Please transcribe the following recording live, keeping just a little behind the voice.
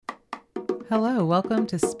Hello, welcome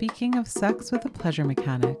to Speaking of Sex with the Pleasure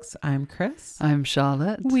Mechanics. I'm Chris. I'm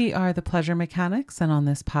Charlotte. We are the Pleasure Mechanics, and on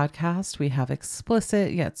this podcast, we have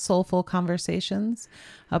explicit yet soulful conversations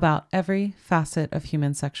about every facet of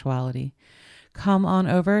human sexuality. Come on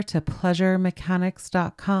over to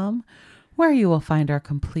pleasuremechanics.com, where you will find our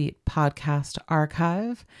complete podcast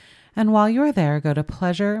archive. And while you're there, go to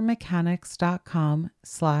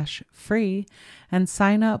pleasuremechanics.com/free and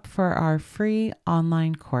sign up for our free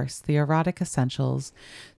online course, The Erotic Essentials.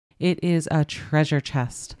 It is a treasure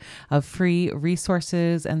chest of free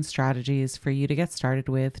resources and strategies for you to get started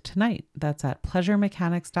with tonight. That's at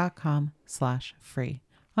pleasuremechanics.com/free.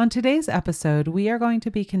 On today's episode, we are going to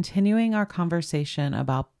be continuing our conversation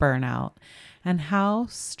about burnout and how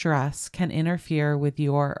stress can interfere with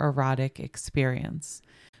your erotic experience.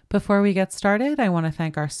 Before we get started, I want to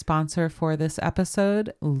thank our sponsor for this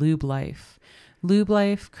episode, Lube Life. Lube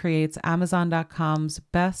Life creates Amazon.com's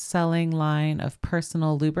best-selling line of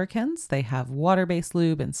personal lubricants. They have water-based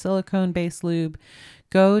lube and silicone-based lube.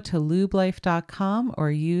 Go to lubelife.com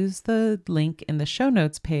or use the link in the show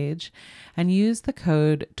notes page and use the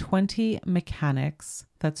code 20mechanics.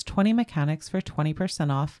 That's 20 mechanics for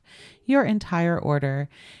 20% off your entire order.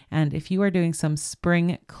 And if you are doing some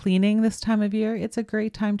spring cleaning this time of year, it's a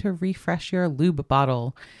great time to refresh your lube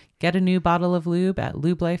bottle. Get a new bottle of lube at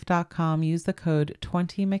lubelife.com. Use the code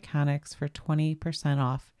 20mechanics for 20%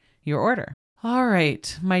 off your order. All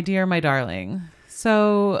right, my dear, my darling.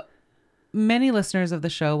 So many listeners of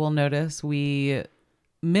the show will notice we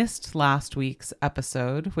missed last week's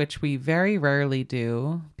episode, which we very rarely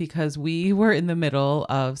do because we were in the middle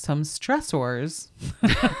of some stressors.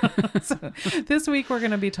 So this week we're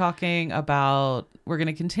going to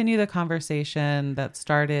continue the conversation that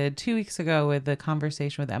started 2 weeks ago with the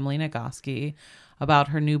conversation with Emily Nagoski about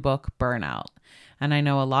her new book, Burnout. And I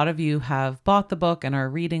know a lot of you have bought the book and are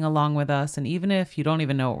reading along with us. And even if you don't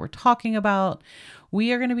even know what we're talking about,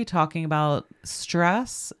 we are going to be talking about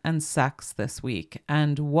stress and sex this week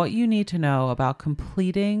and what you need to know about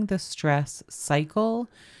completing the stress cycle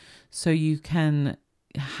so you can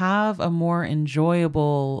have a more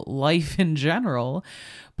enjoyable life in general.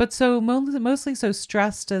 But mostly so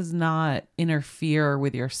stress does not interfere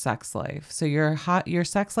with your sex life. So your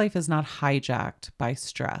sex life is not hijacked by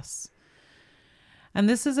stress. And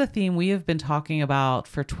this is a theme we have been talking about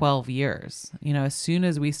for 12 years. You know, as soon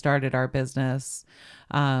as we started our business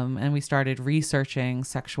and we started researching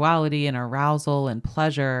sexuality and arousal and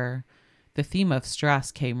pleasure, the theme of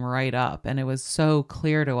stress came right up. And it was so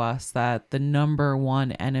clear to us that the number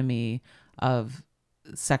one enemy of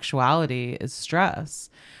sexuality is stress.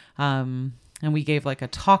 And we gave like a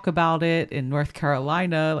talk about it in North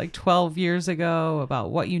Carolina like 12 years ago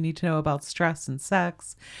about what you need to know about stress and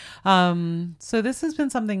sex. So this has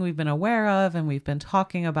been something we've been aware of and we've been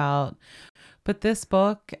talking about. But this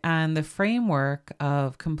book and the framework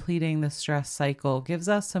of completing the stress cycle gives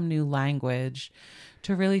us some new language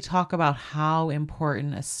to really talk about how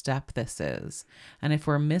important a step this is. And if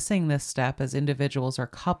we're missing this step as individuals or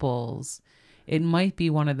couples, it might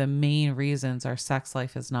be one of the main reasons our sex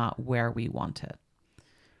life is not where we want it.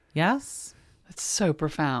 Yes? That's so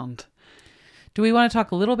profound. Do we want to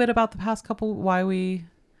talk a little bit about the past couple, why we...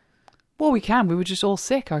 Well, we can. We were just all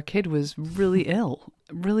sick. Our kid was really ill.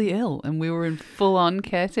 And we were in full-on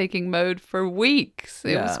caretaking mode for weeks.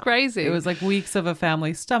 It was crazy. It was like weeks of a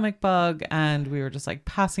family stomach bug, and we were just like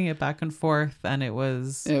passing it back and forth, and it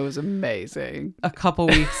was amazing. A couple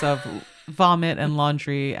weeks of vomit and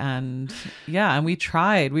laundry, and we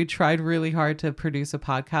tried really hard to produce a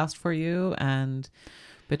podcast for you, and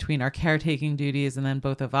between our caretaking duties and then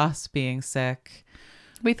both of us being sick,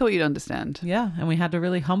 we thought you'd understand. Yeah. And we had to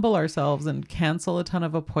really humble ourselves and cancel a ton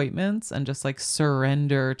of appointments and just like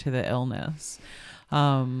surrender to the illness.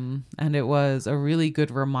 And it was a really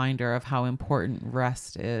good reminder of how important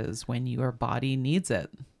rest is when your body needs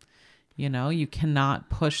it. You know, you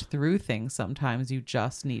cannot push through things sometimes. You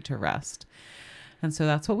just need to rest. And so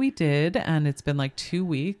that's what we did. And it's been like 2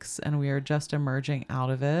 weeks and we are just emerging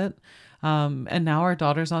out of it. And now our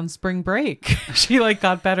daughter's on spring break. She like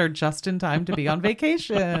got better just in time to be on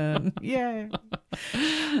vacation. Yay.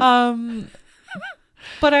 But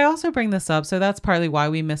I also bring this up. So that's partly why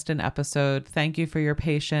we missed an episode. Thank you for your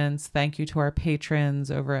patience. Thank you to our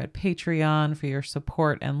patrons over at Patreon for your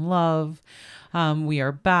support and love. We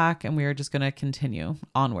are back and we are just going to continue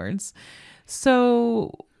onwards.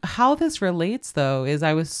 So how this relates though, is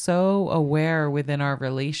I was so aware within our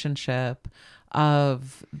relationship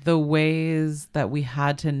of the ways that we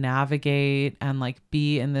had to navigate and like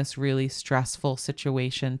be in this really stressful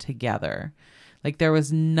situation together. Like there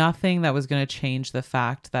was nothing that was going to change the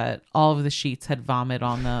fact that all of the sheets had vomit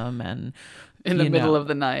on them and in the middle of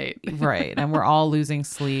the night. Right. And we're all losing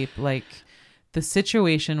sleep. Like the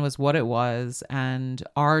situation was what it was, and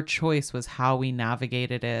our choice was how we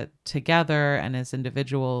navigated it together and as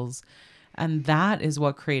individuals. And that is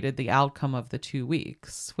what created the outcome of the 2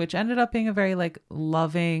 weeks, which ended up being a very like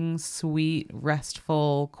loving, sweet,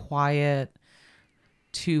 restful, quiet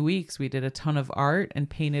 2 weeks. We did a ton of art and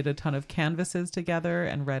painted a ton of canvases together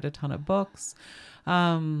and read a ton of books.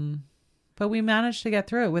 But we managed to get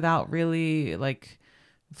through it without really like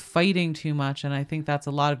fighting too much. And I think that's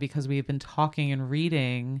a lot of because we've been talking and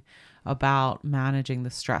reading about managing the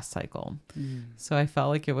stress cycle. So I felt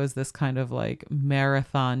like it was this kind of like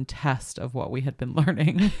marathon test of what we had been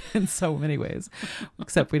learning in so many ways,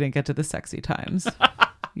 except we didn't get to the sexy times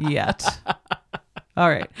yet. All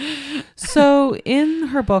right. So in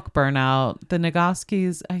her book, Burnout, the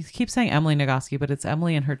Nagoskis, I keep saying Emily Nagoski, but it's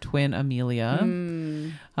Emily and her twin, Amelia.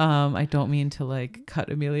 I don't mean to like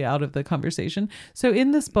cut Amelia out of the conversation. So in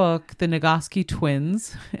this book, the Nagoski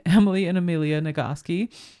twins, Emily and Amelia Nagoski,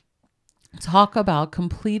 talk about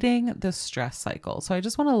completing the stress cycle. So I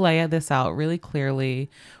just want to lay this out really clearly,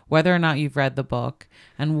 whether or not you've read the book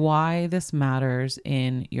and why this matters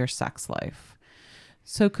in your sex life.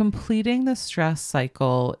 So completing the stress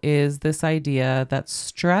cycle is this idea that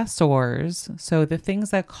stressors, so the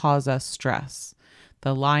things that cause us stress,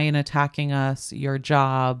 the lion attacking us, your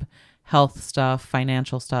job, health stuff,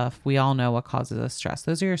 financial stuff, we all know what causes us stress.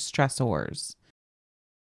 Those are your stressors.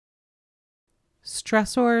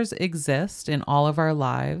 Stressors exist in all of our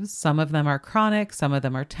lives. Some of them are chronic, some of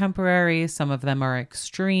them are temporary, some of them are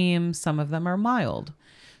extreme, some of them are mild.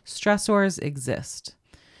 Stressors exist.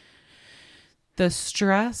 The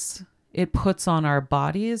stress it puts on our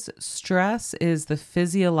bodies, stress is the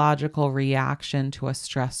physiological reaction to a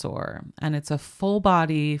stressor. And it's a full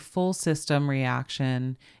body, full system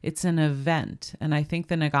reaction. It's an event. And I think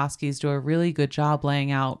the Nagoskis do a really good job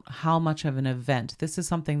laying out how much of an event. This is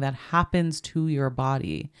something that happens to your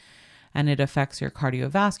body. And it affects your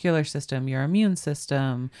cardiovascular system, your immune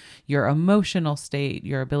system, your emotional state,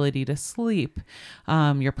 your ability to sleep,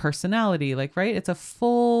 your personality, like, right? It's a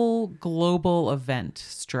full global event,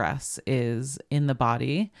 stress is in the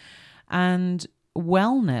body. And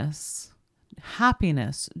wellness,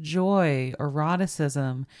 happiness, joy,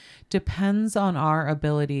 eroticism depends on our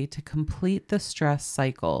ability to complete the stress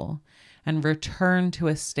cycle and return to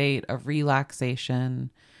a state of relaxation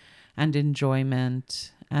and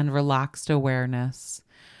enjoyment and relaxed awareness,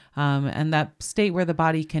 and that state where the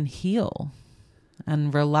body can heal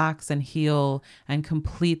and relax and heal and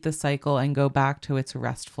complete the cycle and go back to its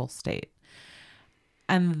restful state.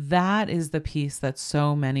 And that is the piece that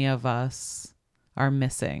so many of us are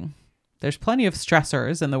missing. There's plenty of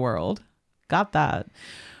stressors in the world. Got that.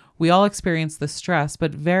 We all experience the stress,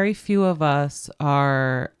 but very few of us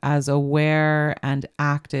are as aware and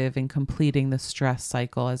active in completing the stress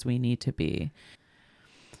cycle as we need to be.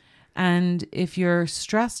 And if you're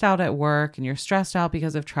stressed out at work and you're stressed out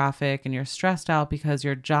because of traffic and you're stressed out because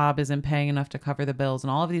your job isn't paying enough to cover the bills and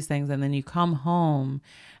all of these things, and then you come home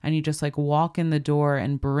and you just like walk in the door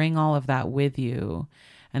and bring all of that with you,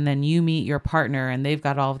 and then you meet your partner and they've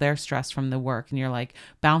got all of their stress from the work and you're like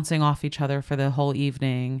bouncing off each other for the whole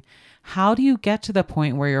evening. How do you get to the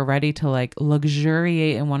point where you're ready to like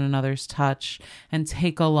luxuriate in one another's touch and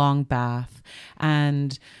take a long bath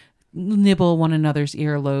and nibble one another's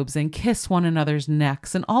earlobes and kiss one another's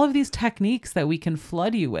necks and all of these techniques that we can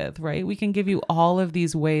flood you with, right? We can give you all of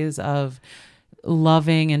these ways of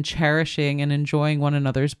loving and cherishing and enjoying one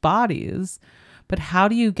another's bodies. But how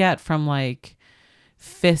do you get from like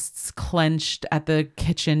fists clenched at the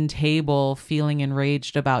kitchen table, feeling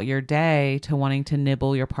enraged about your day, to wanting to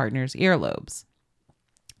nibble your partner's earlobes?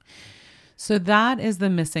 So that is the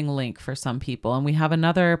missing link for some people. And we have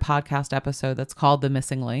another podcast episode that's called The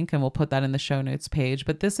Missing Link, and we'll put that in the show notes page.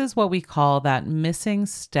 But this is what we call that missing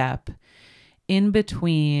step in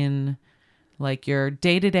between like your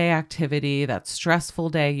day-to-day activity, that stressful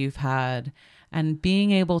day you've had, and being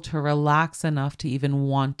able to relax enough to even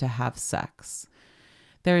want to have sex.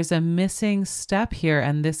 There's a missing step here,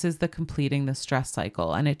 and this is the completing the stress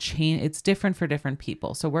cycle, and it's different for different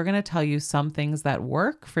people. So we're going to tell you some things that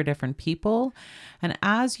work for different people. And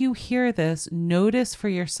as you hear this, notice for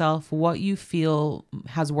yourself what you feel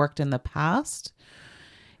has worked in the past.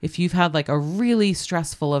 If you've had like a really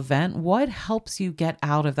stressful event, what helps you get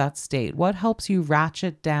out of that state? What helps you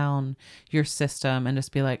ratchet down your system and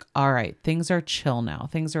just be like, all right, things are chill now.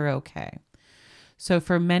 Things are okay. So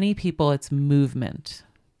for many people, it's movement.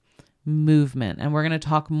 movement. And we're going to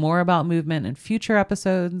talk more about movement in future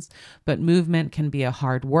episodes, but movement can be a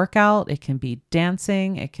hard workout. It can be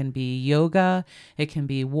dancing. It can be yoga. It can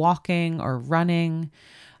be walking or running.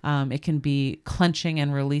 It can be clenching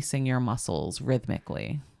and releasing your muscles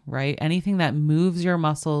rhythmically, right? Anything that moves your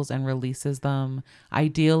muscles and releases them,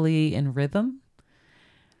 ideally in rhythm.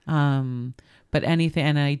 But anything,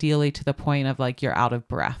 and ideally to the point of like you're out of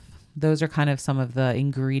breath. Those are kind of some of the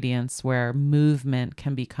ingredients where movement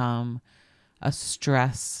can become a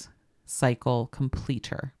stress cycle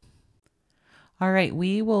completer. All right,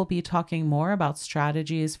 we will be talking more about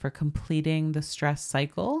strategies for completing the stress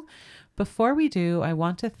cycle. Before we do, I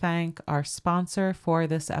want to thank our sponsor for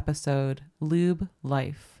this episode, Lube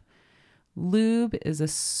Life. Lube is a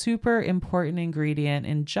super important ingredient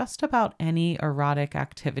in just about any erotic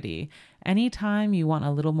activity. Anytime you want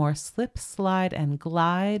a little more slip, slide, and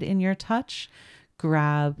glide in your touch,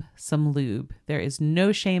 grab some lube. There is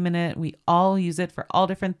no shame in it. We all use it for all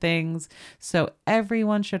different things. So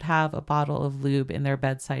everyone should have a bottle of lube in their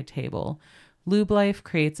bedside table. Lube Life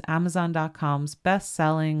creates Amazon.com's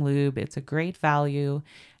best-selling lube. It's a great value,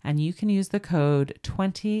 and you can use the code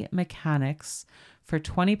 20mechanics for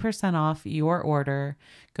 20% off your order.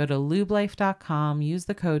 Go to lubelife.com, use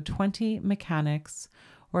the code 20mechanics,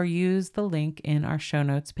 or use the link in our show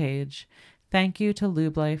notes page. Thank you to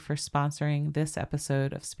Lube Life for sponsoring this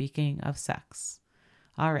episode of Speaking of Sex.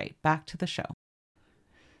 All right, back to the show.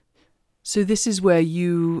 So this is where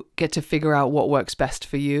you get to figure out what works best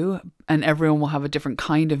for you, and everyone will have a different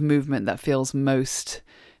kind of movement that feels most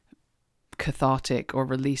cathartic or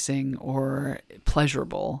releasing or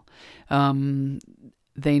pleasurable.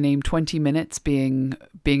 They name 20 minutes being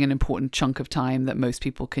an important chunk of time that most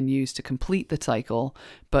people can use to complete the cycle,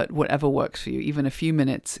 but whatever works for you, even a few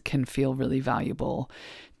minutes can feel really valuable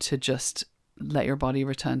to just let your body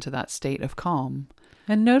return to that state of calm.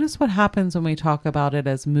 And notice what happens when we talk about it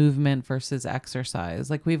as movement versus exercise.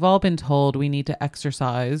 Like we've all been told we need to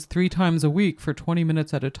exercise 3 times a week for 20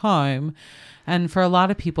 minutes at a time. And for a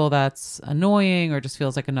lot of people, that's annoying or just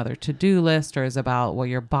feels like another to-do list or is about what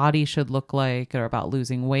your body should look like or about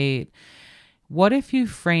losing weight. What if you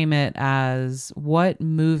frame it as what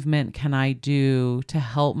movement can I do to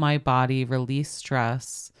help my body release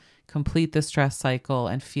stress, complete the stress cycle,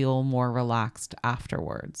 and feel more relaxed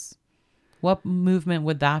afterwards? What movement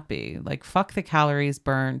would that be? Like, fuck the calories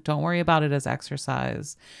burnt. Don't worry about it as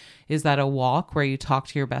exercise. Is that a walk where you talk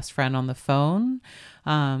to your best friend on the phone?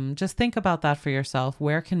 Just think about that for yourself.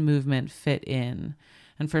 Where can movement fit in?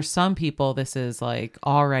 And for some people, this is like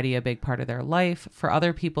already a big part of their life. For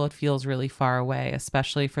other people, it feels really far away,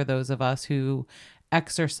 especially for those of us who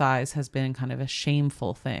exercise has been kind of a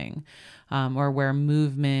shameful thing, or where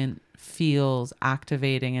movement feels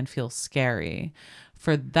activating and feels scary.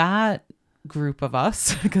 For that group of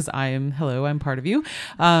us, because I'm part of you.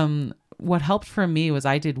 What helped for me was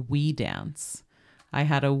I did Wii Dance. I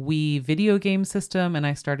had a Wii video game system and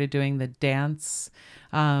I started doing the dance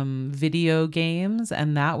video games,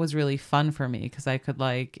 and that was really fun for me because I could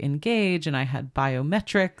like engage and I had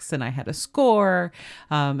biometrics and I had a score,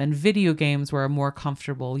 and video games were a more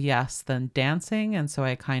comfortable yes than dancing, and so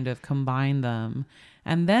I kind of combined them.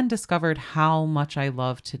 And then discovered how much I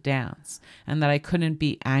love to dance and that I couldn't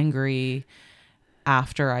be angry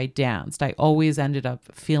after I danced. I always ended up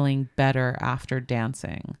feeling better after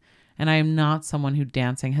dancing. And I am not someone who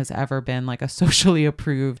dancing has ever been like a socially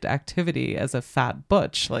approved activity as a fat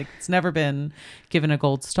butch. Like it's never been given a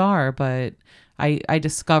gold star, but I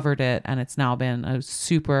discovered it and it's now been a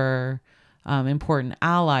super important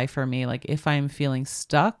ally for me. Like if I'm feeling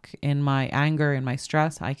stuck in my anger and my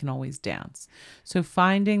stress, I can always dance. So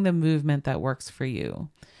finding the movement that works for you.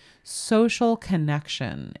 Social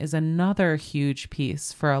connection is another huge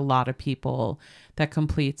piece for a lot of people that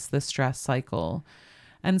completes the stress cycle.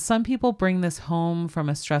 And some people bring this home from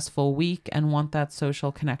a stressful week and want that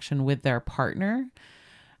social connection with their partner.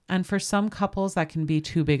 And for some couples, that can be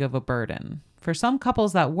too big of a burden. For some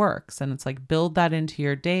couples, that works. And it's like build that into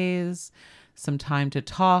your days, some time to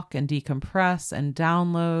talk and decompress and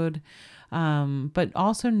download. But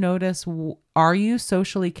also notice, are you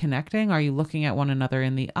socially connecting? Are you looking at one another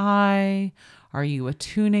in the eye? Are you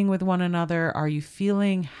attuning with one another? Are you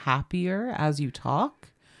feeling happier as you talk?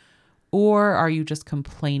 Or are you just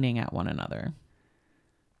complaining at one another?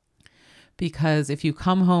 Because if you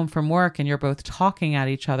come home from work and you're both talking at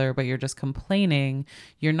each other, but you're just complaining,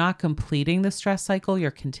 you're not completing the stress cycle,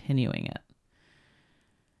 you're continuing it.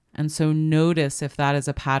 And so notice if that is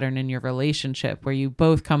a pattern in your relationship where you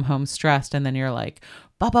both come home stressed and then you're like,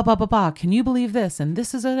 ba ba ba ba ba, can you believe this? And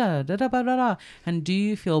this is a da da da da da. And do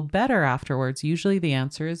you feel better afterwards? Usually the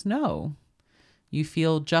answer is no. You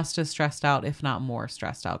feel just as stressed out, if not more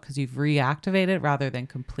stressed out, because you've reactivated rather than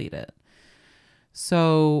complete it.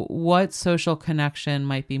 So what social connection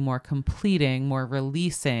might be more completing, more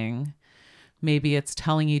releasing? Maybe it's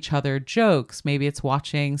telling each other jokes. Maybe it's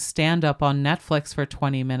watching stand up on Netflix for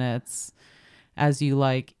 20 minutes as you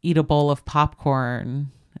like eat a bowl of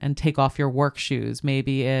popcorn and take off your work shoes.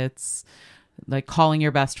 Maybe it's like calling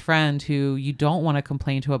your best friend who you don't want to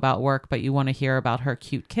complain to about work, but you want to hear about her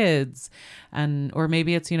cute kids. Or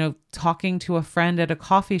maybe it's, talking to a friend at a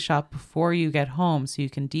coffee shop before you get home so you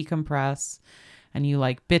can decompress and you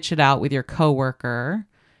like bitch it out with your coworker.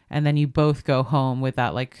 And then you both go home with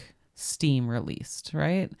that like steam released,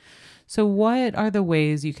 right? So what are the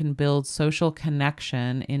ways you can build social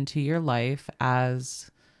connection into your life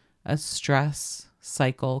as a stress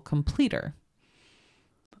cycle completer?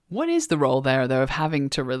 What is the role there, though, of having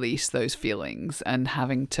to release those feelings and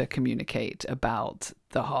having to communicate about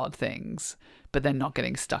the hard things, but then not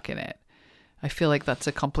getting stuck in it? I feel like that's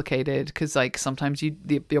a complicated, because like sometimes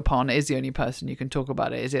your partner is the only person you can talk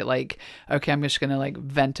about it. Is it like, okay, I'm just going to like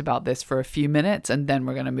vent about this for a few minutes and then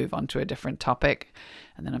we're going to move on to a different topic,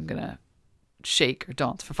 and then I'm going to shake or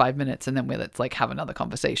dance for 5 minutes and then let's like have another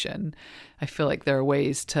conversation. I feel like there are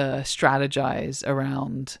ways to strategize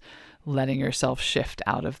around letting yourself shift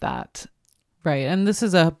out of that. Right. And this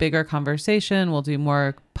is a bigger conversation. We'll do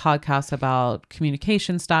more podcasts about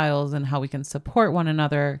communication styles and how we can support one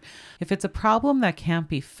another. If it's a problem that can't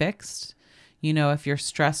be fixed, if your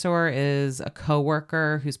stressor is a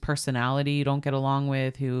coworker whose personality you don't get along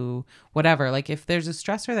with, whatever, like if there's a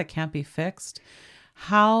stressor that can't be fixed,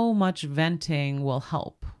 how much venting will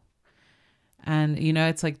help? And,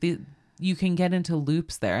 it's like you can get into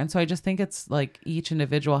loops there. And so I just think it's like each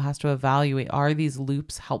individual has to evaluate, are these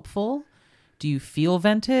loops helpful? Do you feel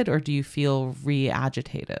vented or do you feel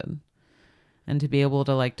re-agitated? And to be able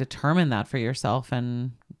to like determine that for yourself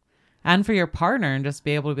and for your partner, and just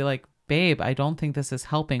be able to be like, babe, I don't think this is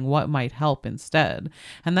helping. What might help instead?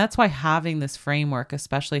 And that's why having this framework,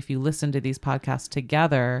 especially if you listen to these podcasts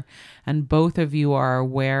together and both of you are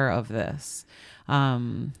aware of this.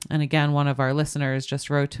 And again, one of our listeners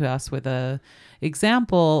just wrote to us with a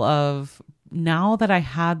example of, now that I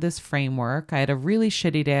had this framework, I had a really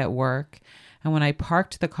shitty day at work. And when I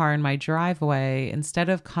parked the car in my driveway, instead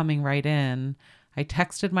of coming right in, I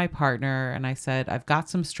texted my partner and I said, I've got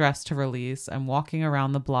some stress to release. I'm walking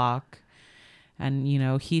around the block. And,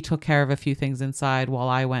 he took care of a few things inside while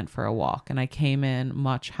I went for a walk, and I came in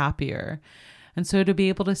much happier. And so to be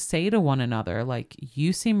able to say to one another, like,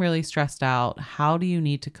 you seem really stressed out. How do you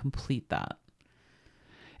need to complete that?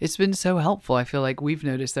 It's been so helpful. I feel like we've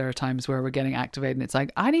noticed there are times where we're getting activated and it's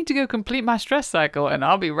like, I need to go complete my stress cycle and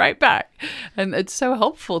I'll be right back. And it's so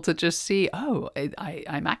helpful to just see,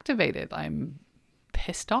 I'm activated. I'm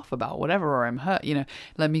pissed off about whatever, or I'm hurt.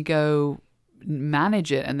 Let me go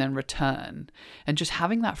manage it and then return. And just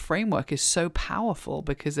having that framework is so powerful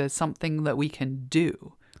because there's something that we can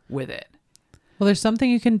do with it. Well, there's something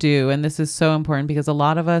you can do, and this is so important because a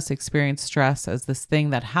lot of us experience stress as this thing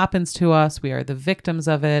that happens to us. We are the victims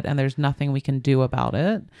of it, and there's nothing we can do about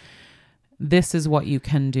it. This is what you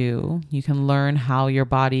can do. You can learn how your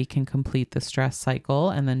body can complete the stress cycle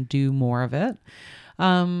and then do more of it.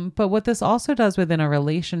 But what this also does within a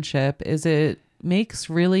relationship is it makes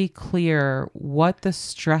really clear what the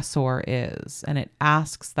stressor is, and it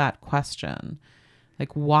asks that question.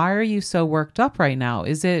 Like, why are you so worked up right now?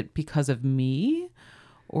 Is it because of me,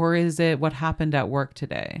 or is it what happened at work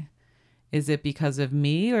today? Is it because of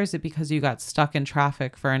me, or is it because you got stuck in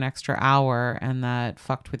traffic for an extra hour and that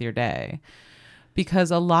fucked with your day? Because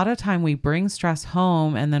a lot of time we bring stress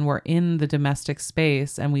home and then we're in the domestic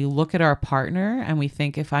space and we look at our partner and we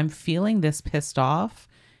think, if I'm feeling this pissed off,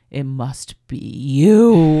 it must be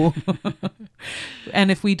you. And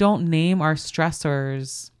if we don't name our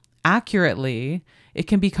stressors accurately, it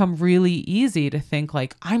can become really easy to think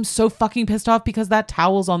like, I'm so fucking pissed off because that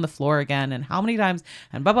towel's on the floor again, and how many times,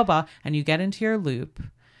 and blah, blah, blah. And you get into your loop.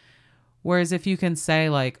 Whereas if you can say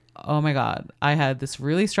like, oh my God, I had this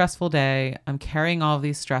really stressful day. I'm carrying all of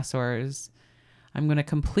these stressors. I'm going to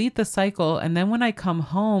complete the cycle. And then when I come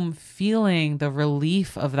home, feeling the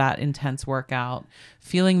relief of that intense workout,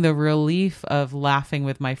 feeling the relief of laughing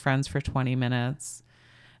with my friends for 20 minutes,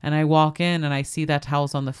 and I walk in and I see that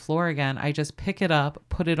towel's on the floor again, I just pick it up,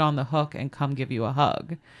 put it on the hook, and come give you a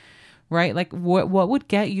hug, right? Like what would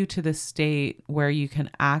get you to the state where you can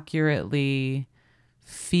accurately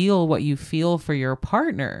feel what you feel for your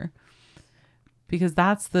partner? Because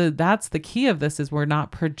that's the key of this, is we're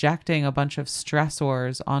not projecting a bunch of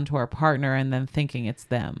stressors onto our partner and then thinking it's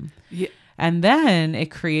them. Yeah. And then it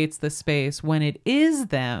creates the space when it is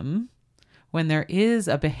them, when there is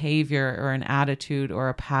a behavior or an attitude or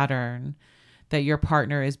a pattern that your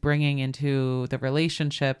partner is bringing into the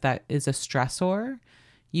relationship that is a stressor,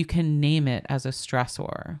 you can name it as a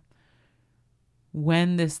stressor.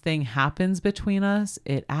 When this thing happens between us,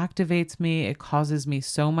 it activates me, it causes me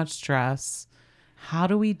so much stress. How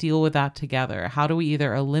do we deal with that together? How do we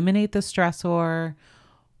either eliminate the stressor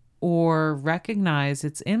or recognize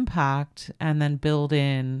its impact and then build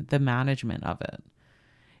in the management of it?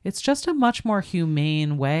 It's just a much more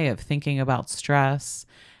humane way of thinking about stress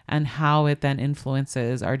and how it then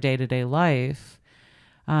influences our day-to-day life.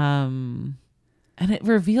 And it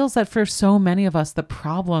reveals that for so many of us, the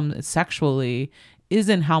problem sexually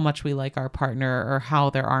isn't how much we like our partner or how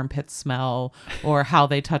their armpits smell or how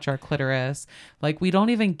they touch our clitoris. Like, we don't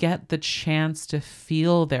even get the chance to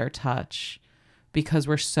feel their touch because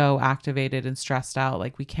we're so activated and stressed out.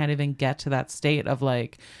 Like, we can't even get to that state of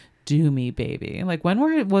like, do me, baby. Like,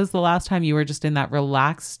 was the last time you were just in that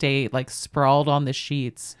relaxed state, like sprawled on the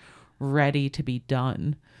sheets, ready to be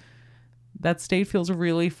done? That state feels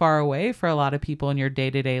really far away for a lot of people in your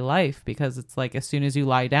day-to-day life, because it's like as soon as you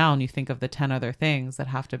lie down, you think of the 10 other things that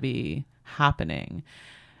have to be happening.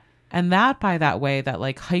 And that, by that way, that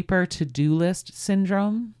like hyper to-do list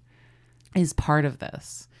syndrome is part of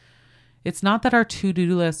this. It's not that our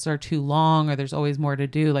to-do lists are too long or there's always more to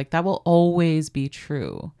do. Like, that will always be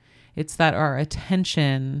true. It's that our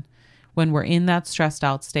attention, when we're in that stressed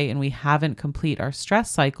out state and we haven't complete our stress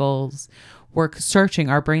cycles, we're searching,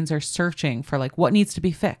 our brains are searching for like, what needs to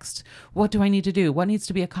be fixed? What do I need to do? What needs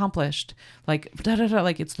to be accomplished? Like,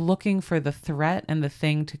 like it's looking for the threat and the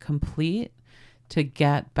thing to complete to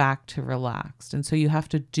get back to relaxed. And so you have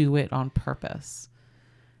to do it on purpose.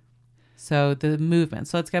 So the movement.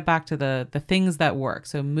 So let's get back to the things that work.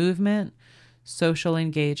 So movement, social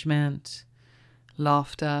engagement,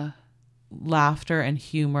 laughter and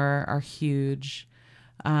humor are huge.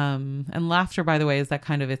 And laughter, by the way, is that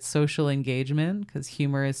kind of its social engagement, because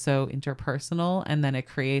humor is so interpersonal, and then it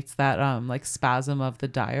creates that like spasm of the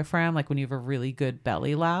diaphragm. Like when you have a really good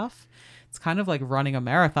belly laugh, it's kind of like running a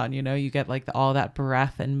marathon, you know, you get like all that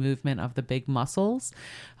breath and movement of the big muscles.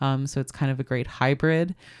 So it's kind of a great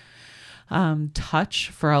hybrid. Touch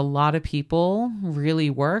for a lot of people really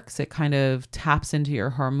works. It kind of taps into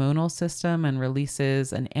your hormonal system and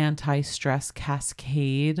releases an anti-stress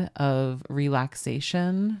cascade of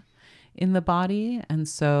relaxation in the body. And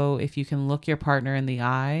so if you can look your partner in the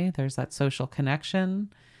eye, there's that social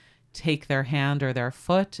connection. Take their hand or their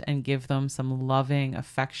foot and give them some loving,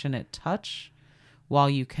 affectionate touch while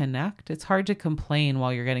you connect. It's hard to complain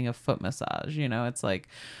while you're getting a foot massage. You know, it's like,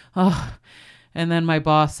 oh. And then my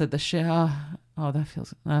boss said that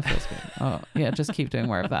feels good. Oh yeah, just keep doing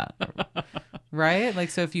more of that. Right? Like,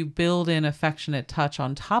 so if you build in affectionate touch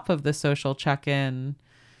on top of the social check-in,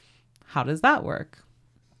 how does that work?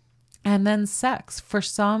 And then sex. For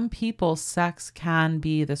some people, sex can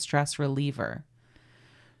be the stress reliever,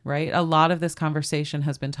 right? A lot of this conversation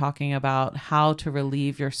has been talking about how to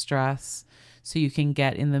relieve your stress so you can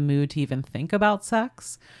get in the mood to even think about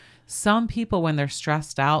sex. Some people, when they're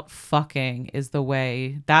stressed out, fucking is the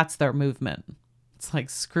way, that's their movement. It's like,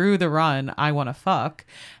 screw the run, I want to fuck.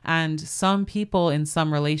 And some people in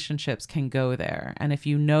some relationships can go there. And if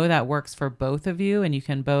you know that works for both of you, and you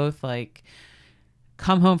can both like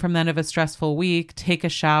come home from the end of a stressful week, take a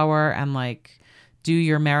shower, and like do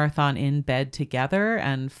your marathon in bed together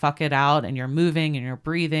and fuck it out, and you're moving and you're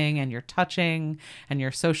breathing and you're touching and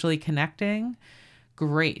you're socially connecting,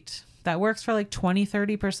 great. That works for like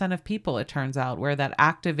 20-30% of people, it turns out, where that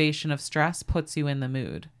activation of stress puts you in the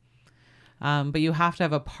mood. But you have to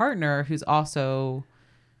have a partner who's also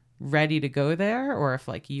ready to go there. Or if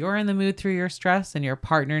like you're in the mood through your stress and your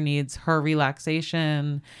partner needs her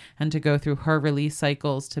relaxation and to go through her release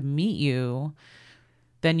cycles to meet you,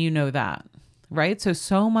 then you know that, right?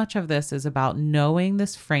 So much of this is about knowing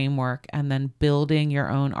this framework and then building your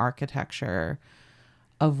own architecture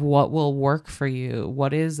of what will work for you.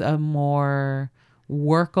 What is a more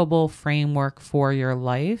workable framework for your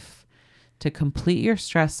life to complete your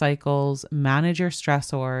stress cycles, manage your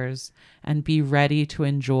stressors, and be ready to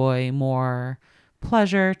enjoy more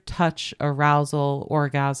pleasure, touch, arousal,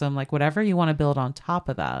 orgasm, like whatever you want to build on top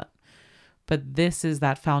of that. But this is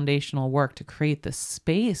that foundational work to create the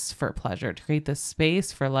space for pleasure, to create the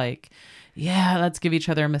space for like, yeah, let's give each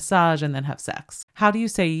other a massage and then have sex. How do you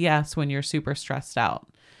say yes when you're super stressed out?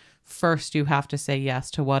 First, you have to say yes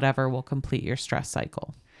to whatever will complete your stress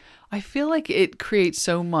cycle. I feel like it creates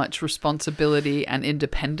so much responsibility and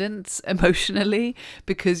independence emotionally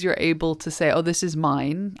because you're able to say, oh, this is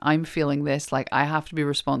mine. I'm feeling this. Like, I have to be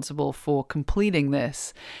responsible for completing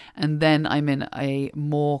this. And then I'm in a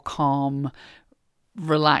more calm,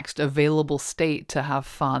 relaxed, available state to have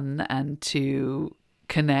fun and to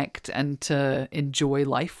connect and to enjoy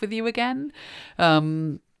life with you again.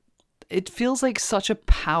 It feels like such a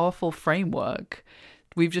powerful framework.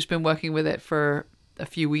 We've just been working with it for a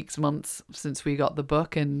few weeks, months since we got the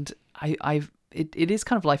book, and it is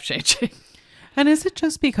kind of life-changing. And is it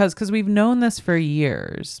just because we've known this for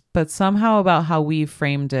years, but somehow about how we've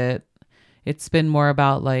framed it, it's been more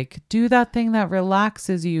about like, do that thing that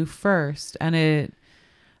relaxes you first, and it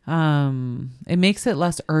makes it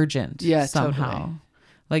less urgent somehow. Totally.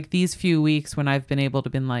 Like these few weeks when I've been able to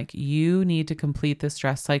been like, you need to complete the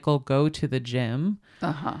stress cycle, go to the gym.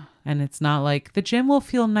 And it's not like the gym will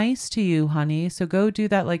feel nice to you, honey, so go do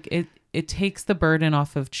that. Like it takes the burden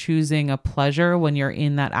off of choosing a pleasure when you're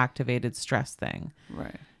in that activated stress thing.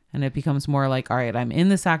 Right. And it becomes more like, all right, I'm in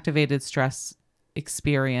this activated stress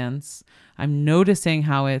experience. I'm noticing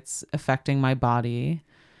how it's affecting my body.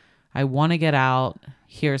 I want to get out.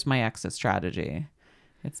 Here's my exit strategy.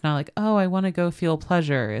 It's not like, oh, I want to go feel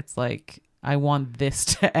pleasure. It's like, I want this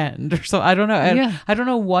to end or so. I don't know. I don't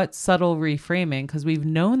know what subtle reframing, because we've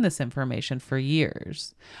known this information for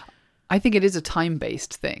years. I think it is a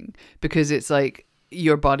time-based thing because it's like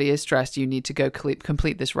your body is stressed. You need to go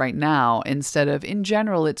complete this right now, instead of in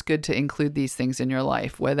general, it's good to include these things in your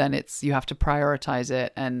life where then you have to prioritize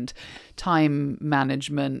it, and time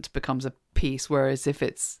management becomes a piece. Whereas if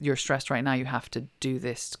you're stressed right now, you have to do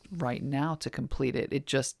this right now to complete it. It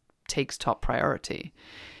just takes top priority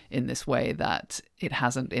in this way that it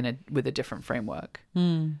hasn't with a different framework.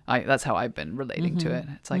 That's how I've been relating to it.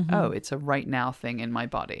 It's like, oh, it's a right now thing in my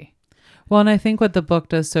body. Well, and I think what the book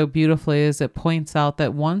does so beautifully is it points out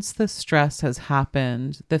that once the stress has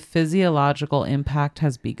happened, the physiological impact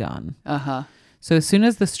has begun. So as soon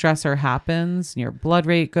as the stressor happens, your blood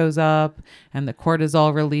rate goes up and the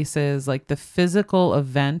cortisol releases, like the physical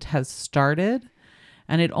event has started,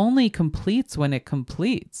 and it only completes when it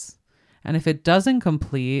completes. And if it doesn't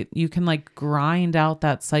complete, you can like grind out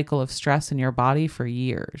that cycle of stress in your body for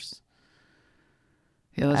years.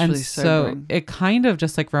 Yeah, that's and really sobering. So it kind of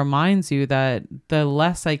just like reminds you that the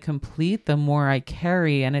less I complete, the more I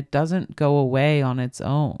carry, and it doesn't go away on its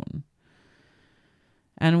own.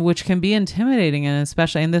 And which can be intimidating, and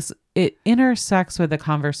especially in this, it intersects with the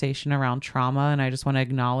conversation around trauma. And I just want to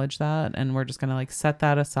acknowledge that. And we're just going to like set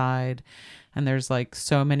that aside. And there's like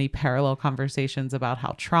so many parallel conversations about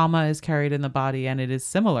how trauma is carried in the body, and it is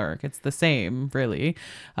similar. It's the same, really.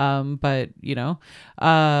 But, you know,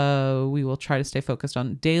 we will try to stay focused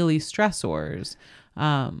on daily stressors.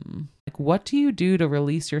 Like, what do you do to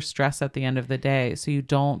release your stress at the end of the day so you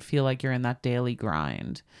don't feel like you're in that daily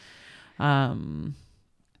grind?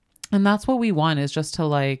 And that's what we want, is just to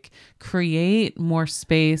like create more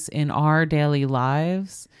space in our daily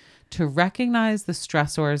lives to recognize the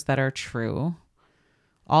stressors that are true,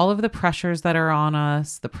 all of the pressures that are on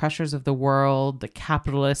us, the pressures of the world, the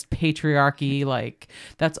capitalist patriarchy, like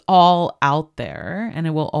that's all out there, and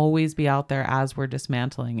it will always be out there as we're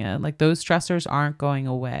dismantling it. Like those stressors aren't going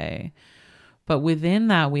away. But within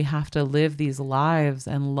that, we have to live these lives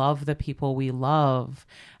and love the people we love.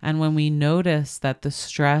 And when we notice that the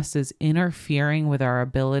stress is interfering with our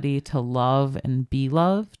ability to love and be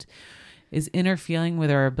loved, is interfering with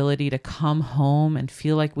our ability to come home and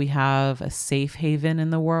feel like we have a safe haven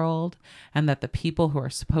in the world, and that the people who are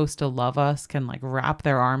supposed to love us can like wrap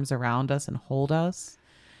their arms around us and hold us.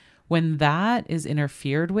 When that is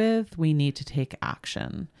interfered with, we need to take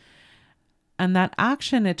action. And that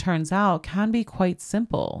action, it turns out, can be quite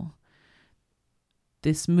simple.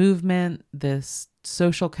 This movement, this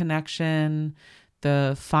social connection,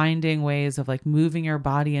 the finding ways of like moving your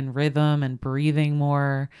body in rhythm and breathing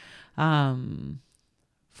more,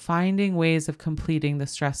 finding ways of completing the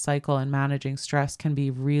stress cycle and managing stress can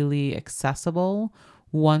be really accessible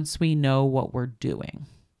once we know what we're doing.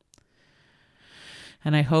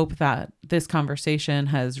 And I hope that this conversation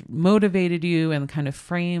has motivated you and kind of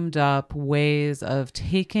framed up ways of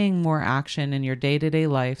taking more action in your day-to-day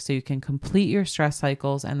life so you can complete your stress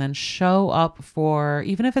cycles and then show up for,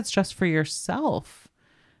 even if it's just for yourself,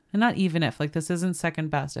 and not even if, like this isn't second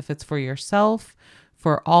best, if it's for yourself,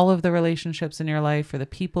 for all of the relationships in your life, for the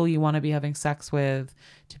people you want to be having sex with,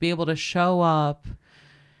 to be able to show up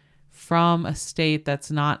from a state that's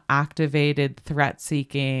not activated,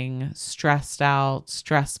 threat-seeking, stressed out,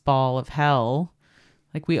 stress ball of hell.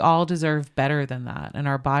 Like we all deserve better than that. And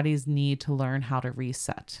our bodies need to learn how to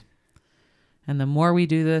reset. And the more we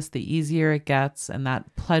do this, the easier it gets. And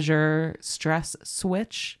that pleasure stress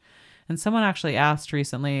switch. And someone actually asked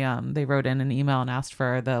recently, they wrote in an email and asked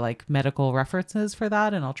for the like medical references for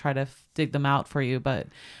that. And I'll try to dig them out for you. But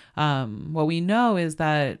what we know is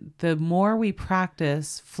that the more we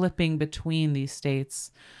practice flipping between these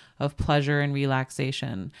states of pleasure and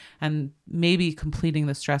relaxation, and maybe completing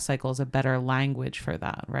the stress cycle is a better language for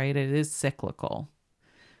that, right? It is cyclical.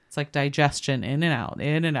 It's like digestion, in and out,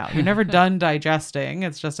 in and out. You're never done digesting.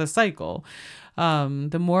 It's just a cycle.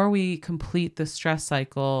 The more we complete the stress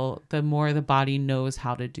cycle, the more the body knows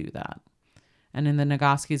how to do that. And in the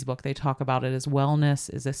Nagoski's book, they talk about it as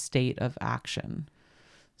wellness is a state of action.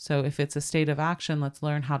 So if it's a state of action, let's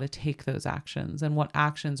learn how to take those actions and what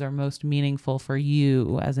actions are most meaningful for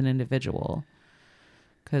you as an individual.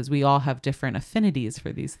 Because we all have different affinities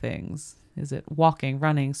for these things. Is it walking,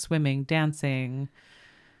 running, swimming, dancing,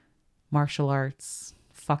 martial arts,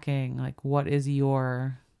 fucking? Like, what is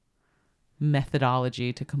your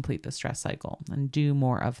methodology to complete the stress cycle? And do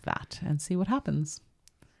more of that and see what happens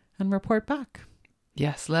and report back.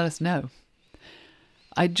 Yes, let us know.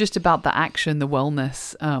 Just about the action, the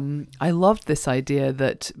wellness. I loved this idea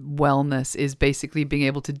that wellness is basically being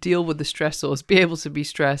able to deal with the stressors, be able to be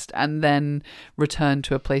stressed, and then return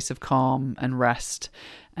to a place of calm and rest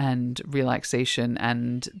and relaxation,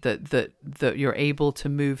 and that you're able to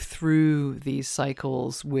move through these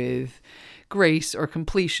cycles with grace or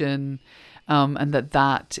completion, and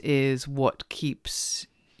that is what keeps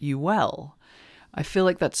you well. I feel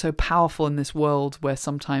like that's so powerful in this world where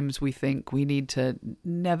sometimes we think we need to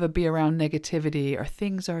never be around negativity, or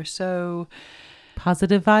things are so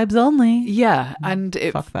positive vibes only. Yeah, and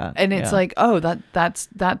Fuck that. And it's like, oh,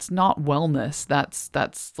 that's not wellness.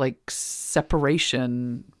 That's like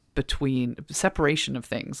separation of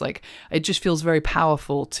things. Like, it just feels very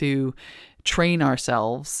powerful to train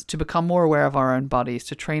ourselves to become more aware of our own bodies,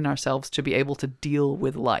 to train ourselves to be able to deal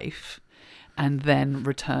with life, and then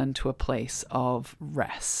return to a place of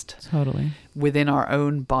rest. Totally. Within our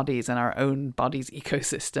own bodies and our own body's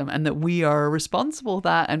ecosystem, and that we are responsible for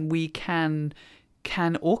that, and we can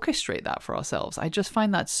orchestrate that for ourselves. I just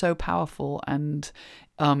find that so powerful and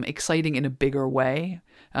exciting in a bigger way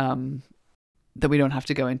that we don't have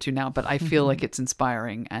to go into now, but I feel like it's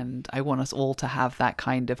inspiring, and I want us all to have that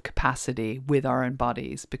kind of capacity with our own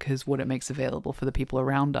bodies, because what it makes available for the people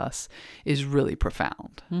around us is really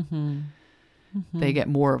profound. They get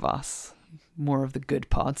more of us, more of the good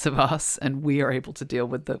parts of us, and we are able to deal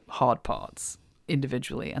with the hard parts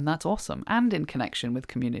individually, and that's awesome, and in connection with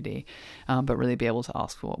community, but really be able to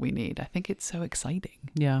ask for what we need. I think it's so exciting.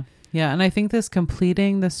 Yeah, and I think this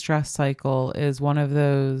completing the stress cycle is one of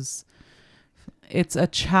those, it's a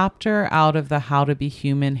chapter out of the How to Be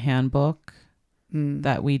Human handbook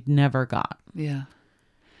that we never got. Yeah.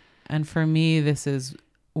 And for me, this is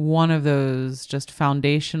one of those just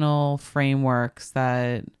foundational frameworks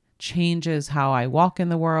that changes how I walk in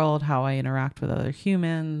the world, how I interact with other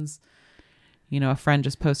humans. You know, a friend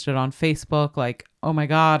just posted on Facebook, like, oh my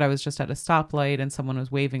God, I was just at a stoplight and someone was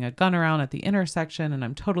waving a gun around at the intersection and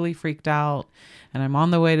I'm totally freaked out and I'm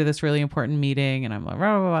on the way to this really important meeting and I'm like,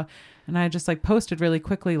 blah, blah, blah. And I just like posted really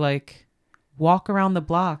quickly, like, walk around the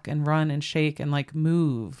block and run and shake and like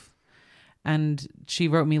move. And she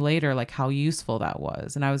wrote me later, like, how useful that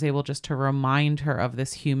was. And I was able just to remind her of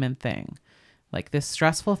this human thing. Like, this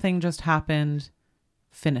stressful thing just happened.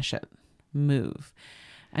 Finish it. Move.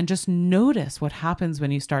 And just notice what happens when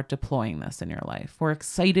you start deploying this in your life. We're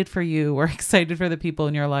excited for you. We're excited for the people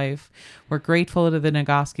in your life. We're grateful to the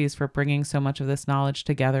Nagoskis for bringing so much of this knowledge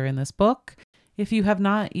together in this book. If you have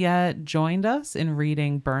not yet joined us in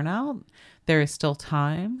reading Burnout, there is still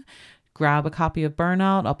time. Grab a copy of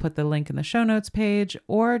Burnout. I'll put the link in the show notes page,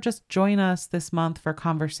 or just join us this month for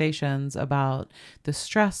conversations about the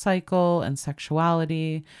stress cycle and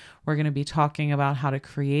sexuality. We're going to be talking about how to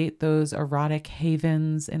create those erotic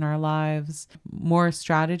havens in our lives, more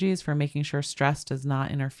strategies for making sure stress does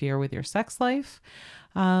not interfere with your sex life,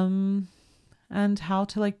 and how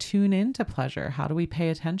to like tune into pleasure. How do we pay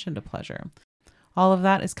attention to pleasure? All of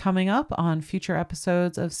that is coming up on future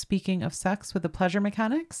episodes of Speaking of Sex with the Pleasure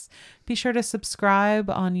Mechanics. Be sure to subscribe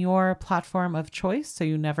on your platform of choice so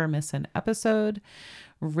you never miss an episode.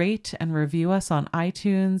 Rate and review us on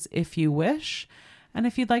iTunes if you wish. And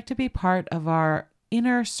if you'd like to be part of our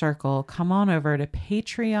inner circle, come on over to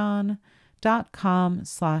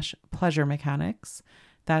patreon.com/pleasure mechanics.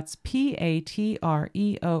 That's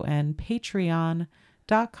Patreon,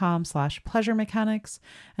 patreon.com/pleasure mechanics,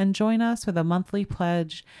 and join us with a monthly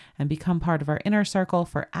pledge and become part of our inner circle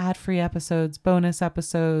for ad-free episodes, bonus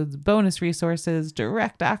resources,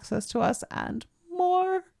 direct access to us, and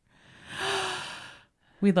more.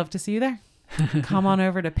 We'd love to see you there. Come on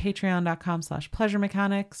over to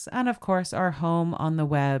patreon.com/pleasuremechanics. And of course, our home on the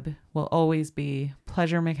web will always be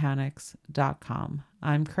pleasuremechanics.com.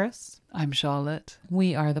 I'm Chris. I'm Charlotte.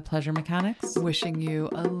 We are the Pleasure Mechanics. Wishing you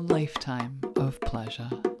a lifetime of pleasure.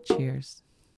 Cheers.